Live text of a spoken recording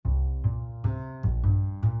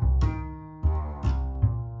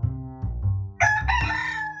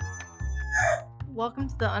Welcome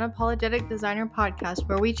to the Unapologetic Designer Podcast,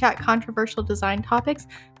 where we chat controversial design topics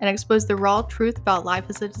and expose the raw truth about life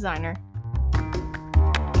as a designer.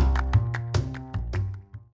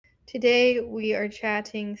 Today, we are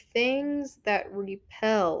chatting things that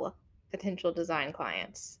repel potential design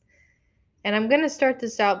clients. And I'm going to start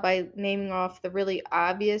this out by naming off the really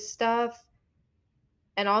obvious stuff.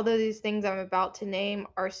 And although these things I'm about to name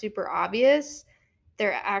are super obvious,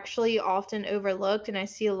 they're actually often overlooked, and I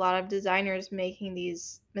see a lot of designers making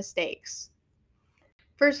these mistakes.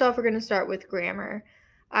 First off, we're going to start with grammar.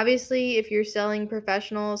 Obviously, if you're selling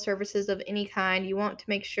professional services of any kind, you want to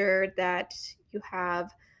make sure that you have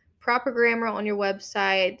proper grammar on your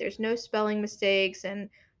website. There's no spelling mistakes. And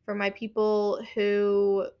for my people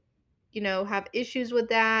who, have issues with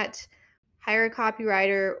that, hire a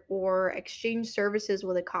copywriter or exchange services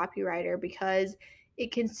with a copywriter, because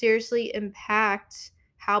it can seriously impact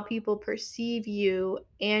how people perceive you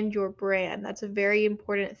and your brand. That's a very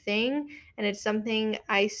important thing, and it's something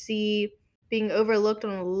I see being overlooked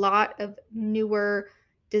on a lot of newer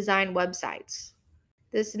design websites.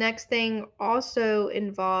 This next thing also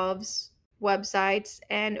involves websites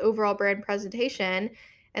and overall brand presentation,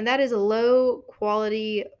 and that is low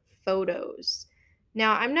quality photos.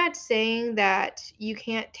 Now, I'm not saying that you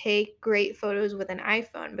can't take great photos with an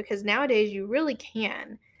iPhone, because nowadays you really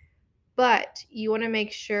can, but you want to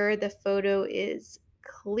make sure the photo is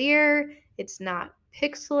clear, it's not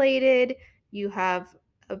pixelated, you have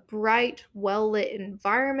a bright, well lit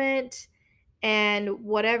environment, and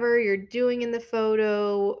whatever you're doing in the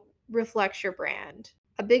photo reflects your brand.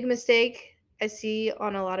 A big mistake I see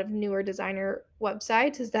on a lot of newer designer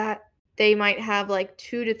websites is that they might have like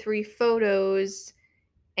 2 to 3 photos,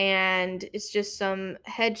 and it's just some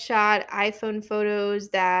headshot iPhone photos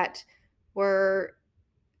that were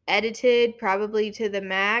edited probably to the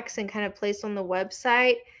max and kind of placed on the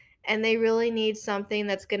website, and they really need something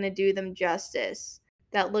that's going to do them justice,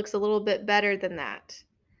 that looks a little bit better than that.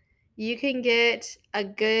 You can get a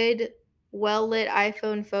good, well-lit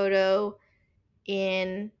iPhone photo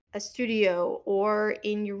in a studio or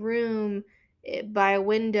in your room by a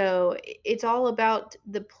window. It's all about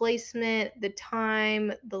the placement, the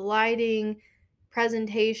time, the lighting,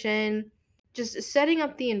 presentation, just setting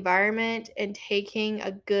up the environment and taking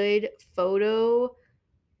a good photo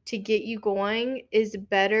to get you going is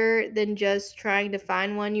better than just trying to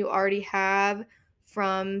find one you already have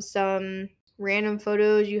from some random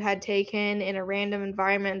photos you had taken in a random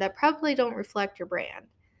environment that probably don't reflect your brand.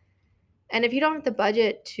 And if you don't have the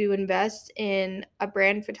budget to invest in a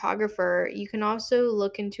brand photographer, you can also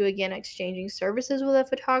look into, again, exchanging services with a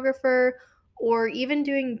photographer or even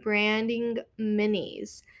doing branding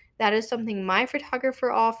minis. That is something my photographer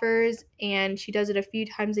offers, and she does it a few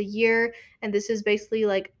times a year. And this is basically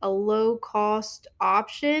like a low cost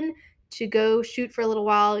option to go shoot for a little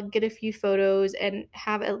while, get a few photos, and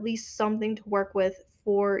have at least something to work with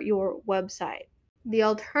for your website. The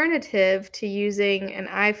alternative to using an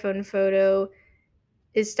iPhone photo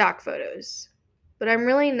is stock photos. But I'm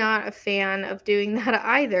really not a fan of doing that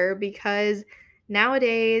either, because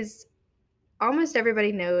nowadays almost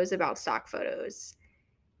everybody knows about stock photos.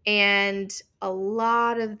 And a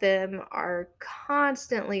lot of them are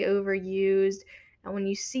constantly overused. And when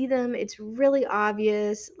you see them, it's really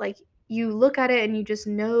obvious. Like, you look at it and you just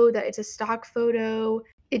know that it's a stock photo.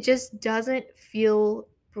 It just doesn't feel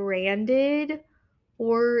branded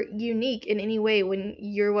or unique in any way when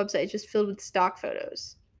your website is just filled with stock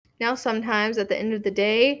photos. Now, sometimes at the end of the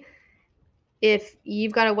day, if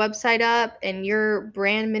you've got a website up and your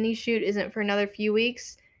brand mini shoot isn't for another few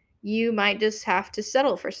weeks, you might just have to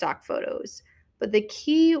settle for stock photos. But the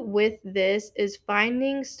key with this is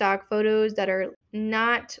finding stock photos that are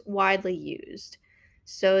not widely used.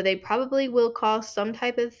 So they probably will cost some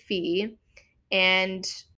type of fee,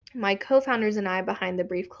 and my co-founders and I behind the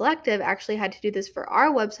Brief Collective actually had to do this for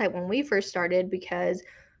our website when we first started, because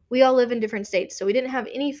we all live in different states. So we didn't have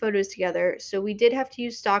any photos together. So we did have to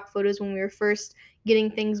use stock photos when we were first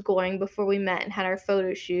getting things going before we met and had our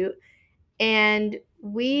photo shoot. And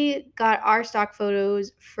we got our stock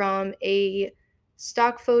photos from a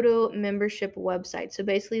stock photo membership website. So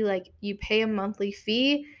basically, like, you pay a monthly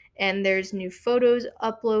fee and there's new photos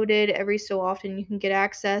uploaded every so often. You can get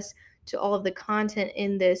access to all of the content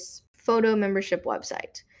in this photo membership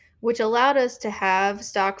website, which allowed us to have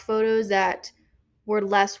stock photos that were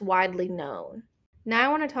less widely known. Now I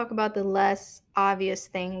want to talk about the less obvious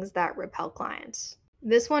things that repel clients.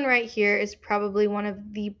 This one right here is probably one of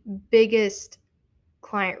the biggest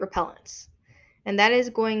client repellents, and that is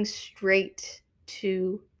going straight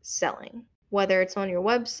to selling. Whether it's on your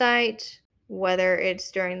website, whether it's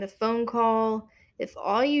during the phone call, if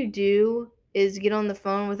all you do is get on the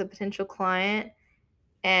phone with a potential client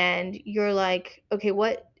and you're like, okay,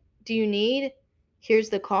 what do you need? Here's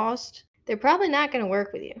the cost. They're probably not going to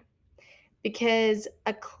work with you because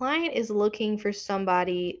a client is looking for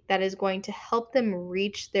somebody that is going to help them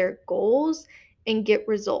reach their goals and get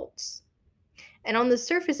results. And on the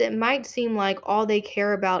surface, it might seem like all they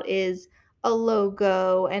care about is a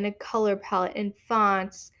logo and a color palette and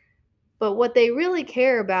fonts, but what they really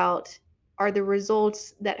care about are the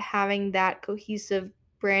results that having that cohesive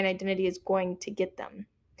brand identity is going to get them.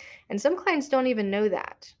 And some clients don't even know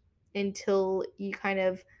that until you kind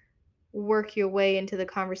of work your way into the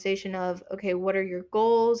conversation of, okay, what are your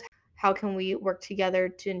goals? How can we work together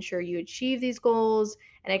to ensure you achieve these goals?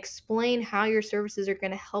 And explain how your services are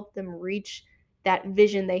going to help them reach that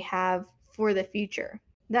vision they have for the future.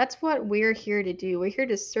 That's what we're here to do. We're here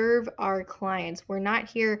to serve our clients. We're not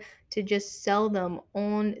here to just sell them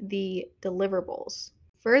on the deliverables.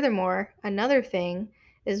 Furthermore, another thing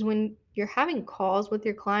is when you're having calls with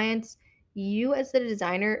your clients, you as the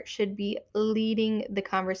designer should be leading the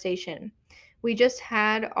conversation. We just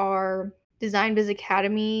had our Design Biz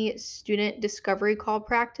Academy student discovery call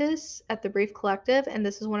practice at the Brief Collective, and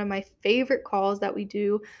this is one of my favorite calls that we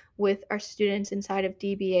do with our students inside of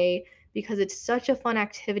DBA because it's such a fun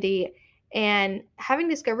activity. And having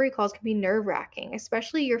discovery calls can be nerve-wracking,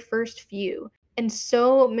 especially your first few. And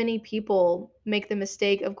so many people make the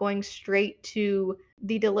mistake of going straight to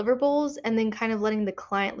the deliverables and then kind of letting the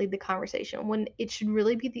client lead the conversation when it should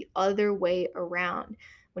really be the other way around.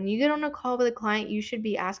 When you get on a call with a client, you should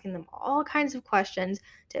be asking them all kinds of questions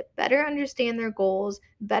to better understand their goals,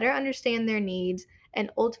 better understand their needs, and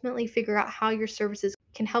ultimately figure out how your services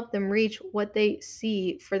can help them reach what they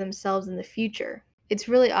see for themselves in the future. It's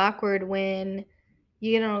really awkward when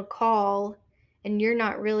you get on a call and you're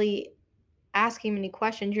not really asking many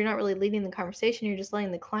questions, you're not really leading the conversation, you're just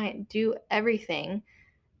letting the client do everything.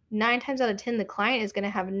 9 times out of 10, the client is going to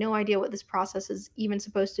have no idea what this process is even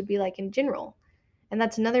supposed to be like in general. And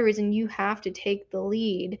that's another reason you have to take the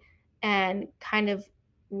lead and kind of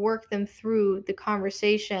work them through the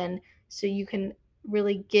conversation so you can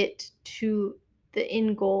really get to the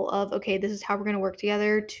end goal of, okay, this is how we're going to work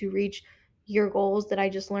together to reach your goals that I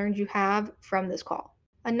just learned you have from this call.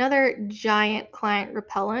 Another giant client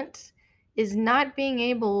repellent is not being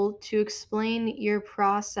able to explain your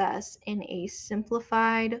process in a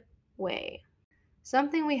simplified way.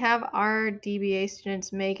 Something we have our DBA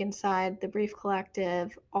students make inside the Brief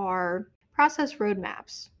Collective are process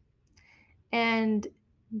roadmaps. And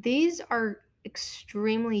these are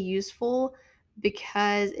extremely useful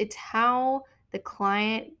because it's how the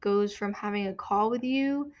client goes from having a call with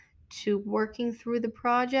you to working through the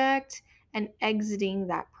project and exiting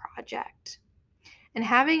that project. And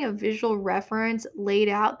having a visual reference laid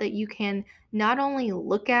out that you can not only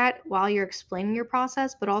look at while you're explaining your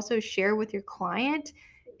process, but also share with your client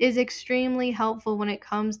is extremely helpful when it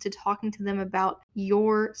comes to talking to them about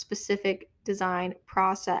your specific design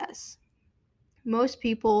process. Most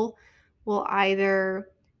people will either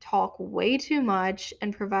talk way too much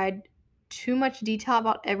and provide too much detail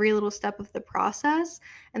about every little step of the process,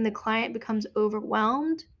 and the client becomes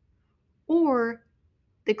overwhelmed, or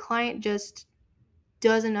the client just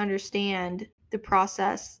doesn't understand the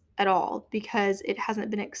process at all because it hasn't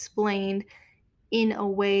been explained in a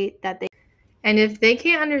way that they. And if they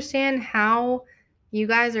can't understand how you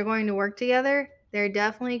guys are going to work together, they're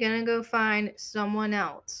definitely going to go find someone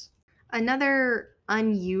else. Another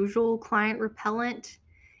unusual client repellent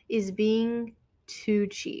is being too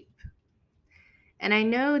cheap. And I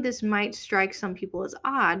know this might strike some people as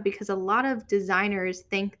odd because a lot of designers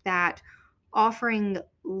think that offering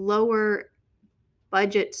lower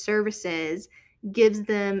budget services gives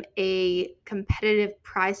them a competitive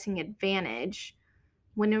pricing advantage,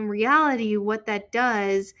 when in reality, what that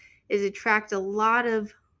does is attract a lot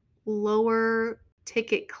of lower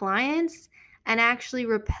ticket clients and actually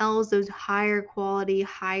repels those higher quality,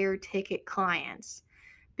 higher ticket clients.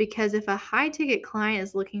 Because if a high ticket client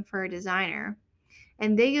is looking for a designer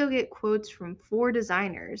and they go get quotes from 4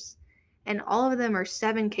 designers and all of them are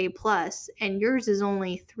 7K plus and yours is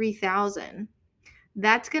only 3,000,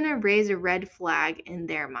 that's going to raise a red flag in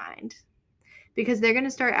their mind because they're going to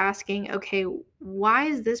start asking, okay, why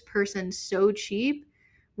is this person so cheap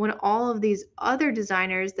when all of these other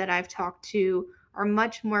designers that I've talked to are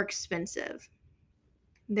much more expensive?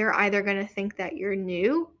 They're either going to think that you're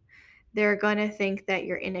new, they're going to think that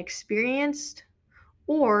you're inexperienced,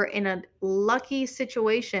 or in a lucky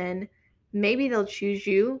situation, maybe they'll choose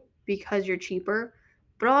you because you're cheaper.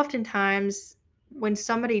 But oftentimes, when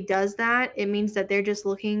somebody does that, it means that they're just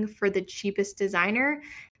looking for the cheapest designer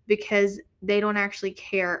because they don't actually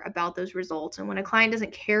care about those results. And when a client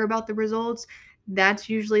doesn't care about the results, that's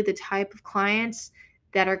usually the type of clients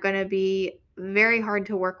that are going to be very hard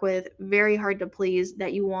to work with, very hard to please,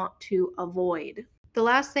 that you want to avoid. The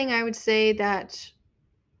last thing I would say that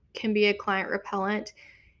can be a client repellent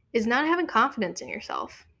is not having confidence in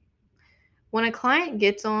yourself. When a client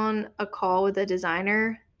gets on a call with a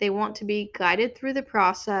designer, they want to be guided through the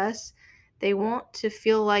process. They want to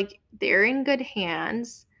feel like they're in good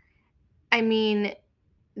hands. I mean,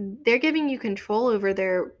 they're giving you control over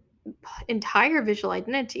their entire visual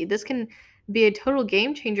identity. This can be a total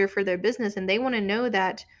game changer for their business, and they want to know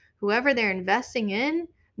that whoever they're investing in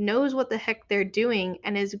knows what the heck they're doing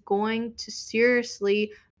and is going to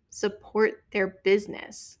seriously support their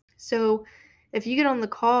business. So, if you get on the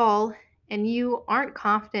call and you aren't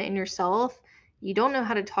confident in yourself, you don't know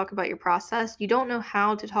how to talk about your process, you don't know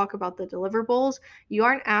how to talk about the deliverables, you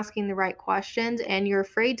aren't asking the right questions, and you're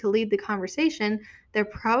afraid to lead the conversation, they're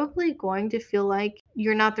probably going to feel like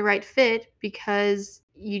you're not the right fit because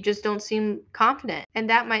you just don't seem confident. And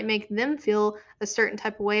that might make them feel a certain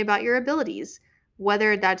type of way about your abilities.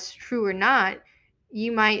 Whether that's true or not,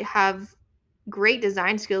 you might have great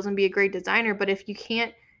design skills and be a great designer, but if you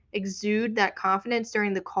can't exude that confidence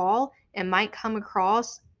during the call, it might come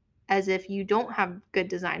across as if you don't have good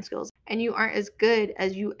design skills and you aren't as good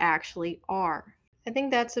as you actually are. I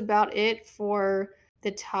think that's about it for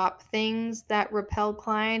the top things that repel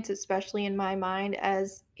clients, especially in my mind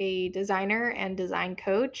as a designer and design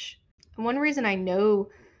coach. And one reason I know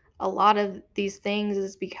a lot of these things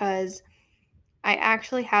is because I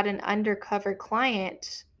actually had an undercover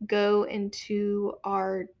client go into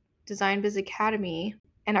our Design Biz Academy,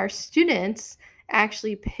 and our students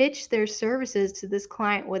actually pitched their services to this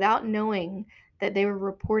client without knowing that they were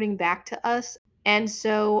reporting back to us. And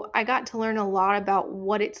so I got to learn a lot about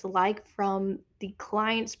what it's like from the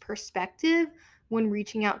client's perspective when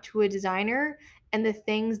reaching out to a designer and the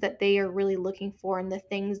things that they are really looking for and the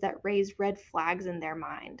things that raise red flags in their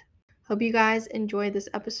mind. Hope you guys enjoyed this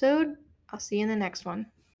episode. I'll see you in the next one.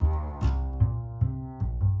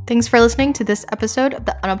 Thanks for listening to this episode of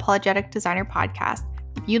the Unapologetic Designer Podcast.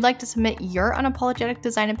 If you'd like to submit your unapologetic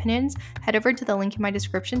design opinions, head over to the link in my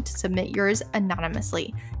description to submit yours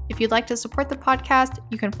anonymously. If you'd like to support the podcast,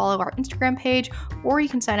 you can follow our Instagram page or you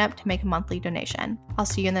can sign up to make a monthly donation. I'll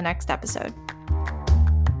see you in the next episode.